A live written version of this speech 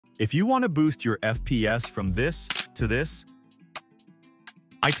If you want to boost your FPS from this to this,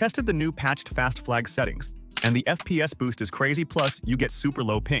 I tested the new patched Fast Flag settings, and the FPS boost is crazy, plus you get super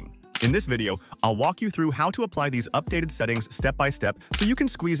low ping. In this video, I'll walk you through how to apply these updated settings step by step so you can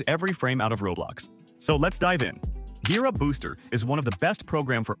squeeze every frame out of Roblox. So let's dive in. Gear Up Booster is one of the best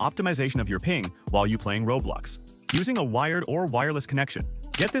programs for optimization of your ping while you playing Roblox. Using a wired or wireless connection,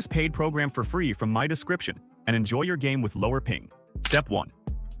 get this paid program for free from my description and enjoy your game with lower ping. Step 1.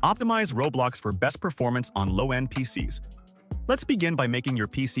 Optimize Roblox for best performance on low-end PCs. Let's begin by making your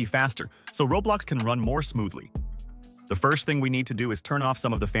PC faster so Roblox can run more smoothly. The first thing we need to do is turn off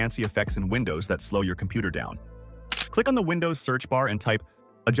some of the fancy effects in Windows that slow your computer down. Click on the Windows search bar and type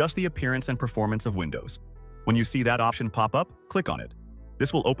 "Adjust the appearance and performance of Windows." When you see that option pop up, click on it.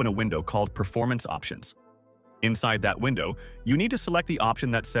 This will open a window called Performance Options. Inside that window, you need to select the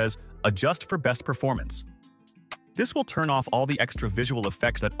option that says Adjust for Best Performance. This will turn off all the extra visual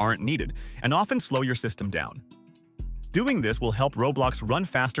effects that aren't needed and often slow your system down. Doing this will help Roblox run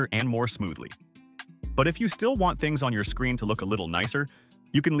faster and more smoothly. But if you still want things on your screen to look a little nicer,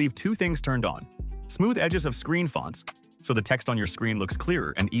 you can leave two things turned on. Smooth edges of screen fonts, so the text on your screen looks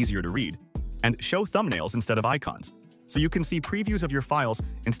clearer and easier to read, and show thumbnails instead of icons, so you can see previews of your files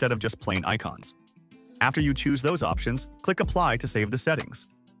instead of just plain icons. After you choose those options, click Apply to save the settings.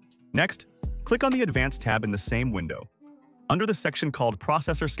 Next, click on the Advanced tab in the same window. Under the section called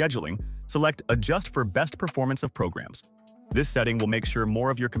Processor Scheduling, select Adjust for Best Performance of Programs. This setting will make sure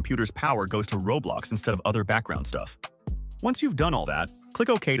more of your computer's power goes to Roblox instead of other background stuff. Once you've done all that, click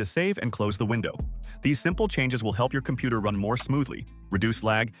OK to save and close the window. These simple changes will help your computer run more smoothly, reduce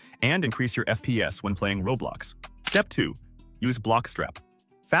lag, and increase your FPS when playing Roblox. Step 2. Use Bloxstrap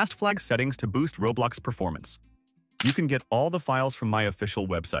Fast Flags settings to boost Roblox performance. You can get all the files from my official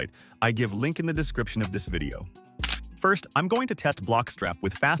website. I give link in the description of this video. First, I'm going to test Bloxstrap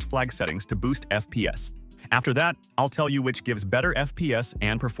with Fast Flag settings to boost FPS. After that, I'll tell you which gives better FPS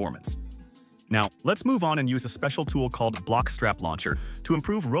and performance. Now, let's move on and use a special tool called Bloxstrap Launcher to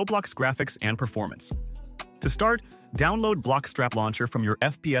improve Roblox graphics and performance. To start, download Bloxstrap Launcher from your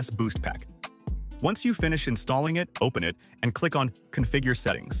FPS Boost Pack. Once you finish installing it, open it, and click on Configure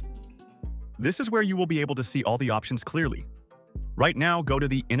Settings. This is where you will be able to see all the options clearly. Right now, go to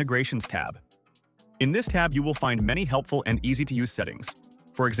the Integrations tab. In this tab, you will find many helpful and easy-to-use settings.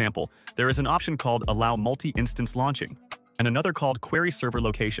 For example, there is an option called Allow Multi-Instance Launching, and another called Query Server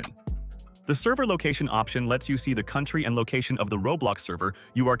Location. The server location option lets you see the country and location of the Roblox server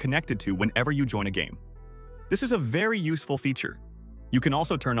you are connected to whenever you join a game. This is a very useful feature. You can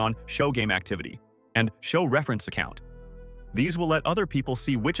also turn on Show Game Activity and Show Reference Account. These will let other people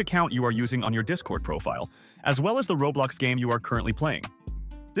see which account you are using on your Discord profile, as well as the Roblox game you are currently playing.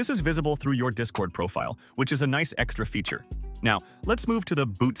 This is visible through your Discord profile, which is a nice extra feature. Now, let's move to the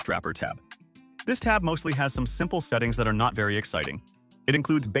Bootstrapper tab. This tab mostly has some simple settings that are not very exciting. It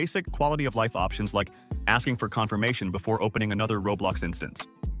includes basic quality of life options like asking for confirmation before opening another Roblox instance.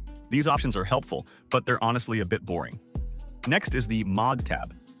 These options are helpful, but they're honestly a bit boring. Next is the Mods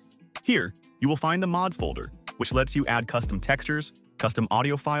tab. Here, you will find the Mods folder, which lets you add custom textures, custom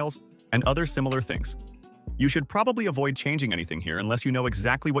audio files, and other similar things. You should probably avoid changing anything here unless you know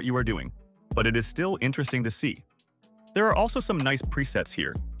exactly what you are doing, but it is still interesting to see. There are also some nice presets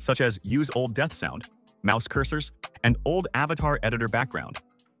here, such as Use Old Death Sound, mouse cursors, and old avatar editor background.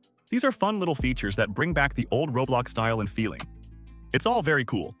 These are fun little features that bring back the old Roblox style and feeling. It's all very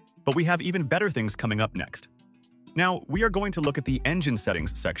cool, but we have even better things coming up next. Now, we are going to look at the Engine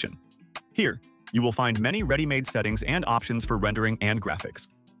Settings section. Here, you will find many ready-made settings and options for rendering and graphics.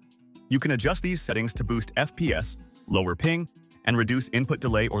 You can adjust these settings to boost FPS, lower ping, and reduce input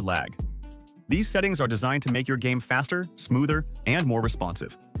delay or lag. These settings are designed to make your game faster, smoother, and more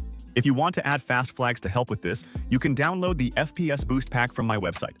responsive. If you want to add Fast Flags to help with this, you can download the FPS Boost Pack from my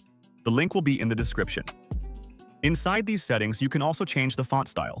website. The link will be in the description. Inside these settings, you can also change the font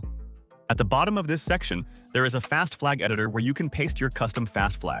style. At the bottom of this section, there is a Fast Flag editor where you can paste your custom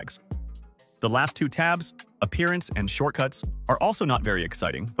Fast Flags. The last two tabs, Appearance and Shortcuts, are also not very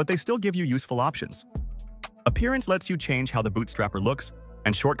exciting, but they still give you useful options. Appearance lets you change how the Bootstrapper looks,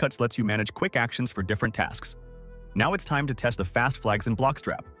 and Shortcuts lets you manage quick actions for different tasks. Now it's time to test the Fast Flags in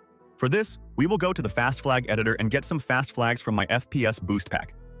Bloxstrap. For this, we will go to the Fast Flag editor and get some Fast Flags from my FPS Boost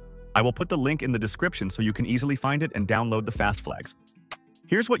Pack. I will put the link in the description so you can easily find it and download the Fast Flags.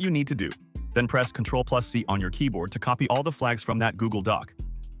 Here's what you need to do. Then press Ctrl+C on your keyboard to copy all the flags from that Google Doc.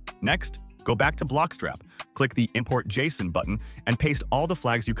 Next, go back to Bloxstrap, click the Import JSON button, and paste all the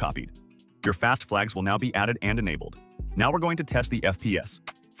flags you copied. Your Fast Flags will now be added and enabled. Now we're going to test the FPS.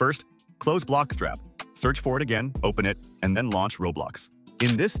 First, close Bloxstrap, search for it again, open it, and then launch Roblox.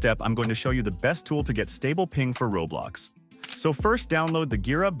 In this step, I'm going to show you the best tool to get stable ping for Roblox. So first, download the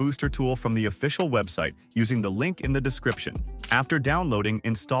Gear Up Booster tool from the official website using the link in the description. After downloading,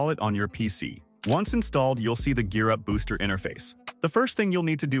 install it on your PC. Once installed, you'll see the Gear Up Booster interface. The first thing you'll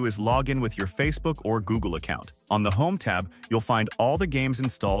need to do is log in with your Facebook or Google account. On the Home tab, you'll find all the games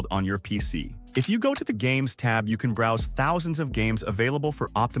installed on your PC. If you go to the Games tab, you can browse thousands of games available for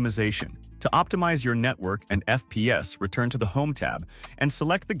optimization. To optimize your network and FPS, return to the Home tab and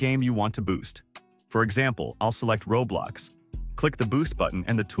select the game you want to boost. For example, I'll select Roblox. Click the Boost button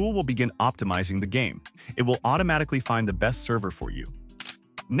and the tool will begin optimizing the game. It will automatically find the best server for you.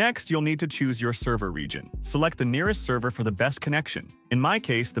 Next, you'll need to choose your server region. Select the nearest server for the best connection. In my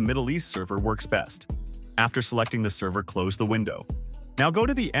case, the Middle East server works best. After selecting the server, close the window. Now go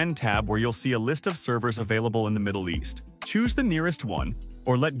to the End tab where you'll see a list of servers available in the Middle East. Choose the nearest one,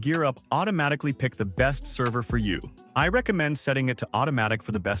 or let Gear Up automatically pick the best server for you. I recommend setting it to automatic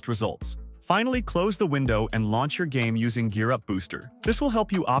for the best results. Finally, close the window and launch your game using Gear Up Booster. This will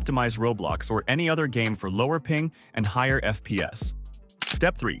help you optimize Roblox or any other game for lower ping and higher FPS.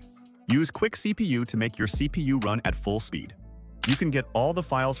 Step 3. Use Quick CPU to make your CPU run at full speed. You can get all the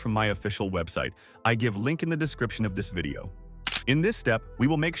files from my official website. I give link in the description of this video. In this step, we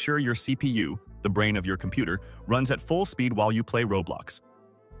will make sure your CPU, the brain of your computer, runs at full speed while you play Roblox.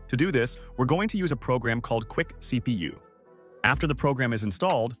 To do this, we're going to use a program called Quick CPU. After the program is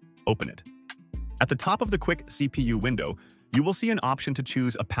installed, open it. At the top of the Quick CPU window, you will see an option to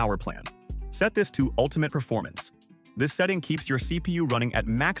choose a power plan. Set this to Ultimate Performance. This setting keeps your CPU running at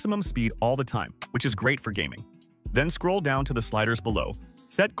maximum speed all the time, which is great for gaming. Then scroll down to the sliders below.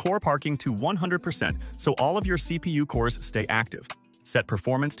 Set Core Parking to 100% so all of your CPU cores stay active. Set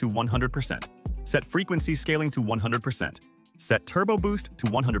Performance to 100%. Set Frequency Scaling to 100%. Set Turbo Boost to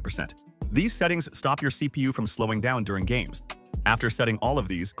 100%. These settings stop your CPU from slowing down during games. After setting all of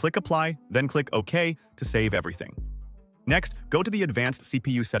these, click Apply, then click OK to save everything. Next, go to the Advanced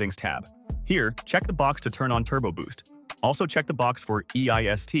CPU Settings tab. Here, check the box to turn on Turbo Boost. Also check the box for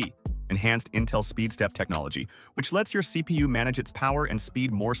EIST, Enhanced Intel Speed Step Technology, which lets your CPU manage its power and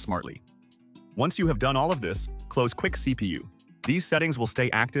speed more smartly. Once you have done all of this, close Quick CPU. These settings will stay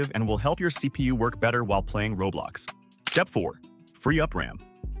active and will help your CPU work better while playing Roblox. Step 4. Free up RAM.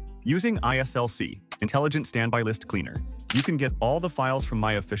 Using ISLC, Intelligent Standby List Cleaner, you can get all the files from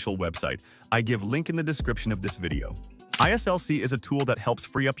my official website. I give link in the description of this video. ISLC is a tool that helps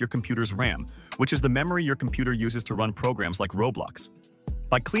free up your computer's RAM, which is the memory your computer uses to run programs like Roblox.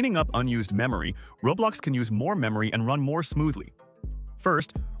 By cleaning up unused memory, Roblox can use more memory and run more smoothly.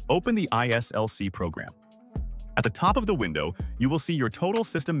 First, open the ISLC program. At the top of the window, you will see your total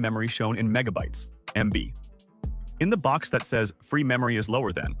system memory shown in megabytes, MB. In the box that says free memory is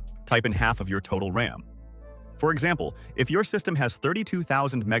lower than, type in half of your total RAM. For example, if your system has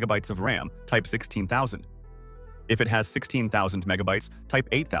 32,000 megabytes of RAM, type 16,000. If it has 16,000 megabytes, type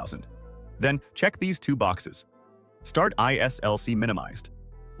 8,000. Then check these two boxes. Start ISLC minimized.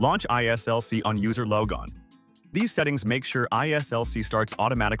 Launch ISLC on user logon. These settings make sure ISLC starts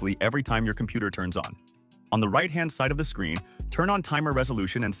automatically every time your computer turns on. On the right-hand side of the screen, turn on timer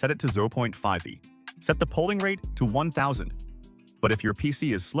resolution and set it to 0.5e. Set the polling rate to 1000. But if your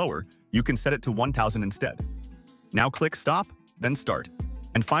PC is slower, you can set it to 1000 instead. Now click Stop, then Start.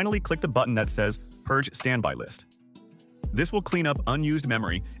 And finally click the button that says Purge Standby List. This will clean up unused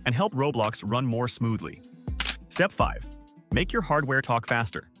memory and help Roblox run more smoothly. Step 5. Make your hardware talk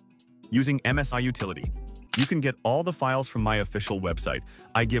faster. Using MSI Utility, you can get all the files from my official website.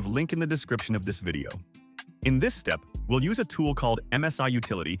 I give link in the description of this video. In this step, we'll use a tool called MSI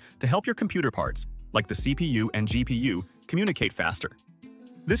Utility to help your computer parts, like the CPU and GPU, communicate faster.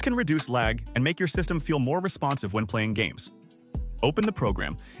 This can reduce lag and make your system feel more responsive when playing games. Open the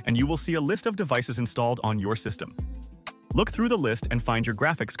program, and you will see a list of devices installed on your system. Look through the list and find your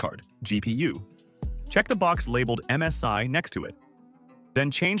graphics card, GPU. Check the box labeled MSI next to it.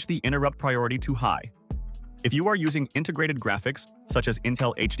 Then change the interrupt priority to high. If you are using integrated graphics, such as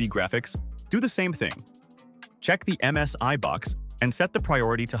Intel HD graphics, do the same thing. Check the MSI box and set the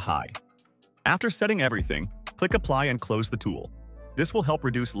priority to high. After setting everything, click Apply and close the tool. This will help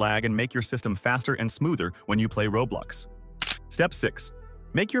reduce lag and make your system faster and smoother when you play Roblox. Step 6.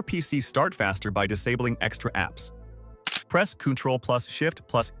 Make your PC start faster by disabling extra apps. Press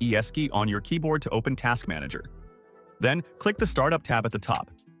Ctrl+Shift+ES key on your keyboard to open Task Manager. Then, click the Startup tab at the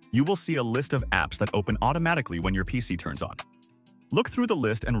top. You will see a list of apps that open automatically when your PC turns on. Look through the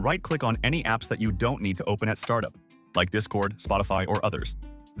list and right-click on any apps that you don't need to open at startup, like Discord, Spotify, or others.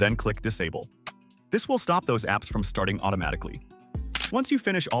 Then click Disable. This will stop those apps from starting automatically. Once you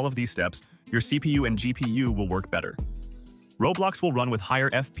finish all of these steps, your CPU and GPU will work better. Roblox will run with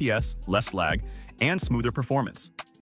higher FPS, less lag, and smoother performance.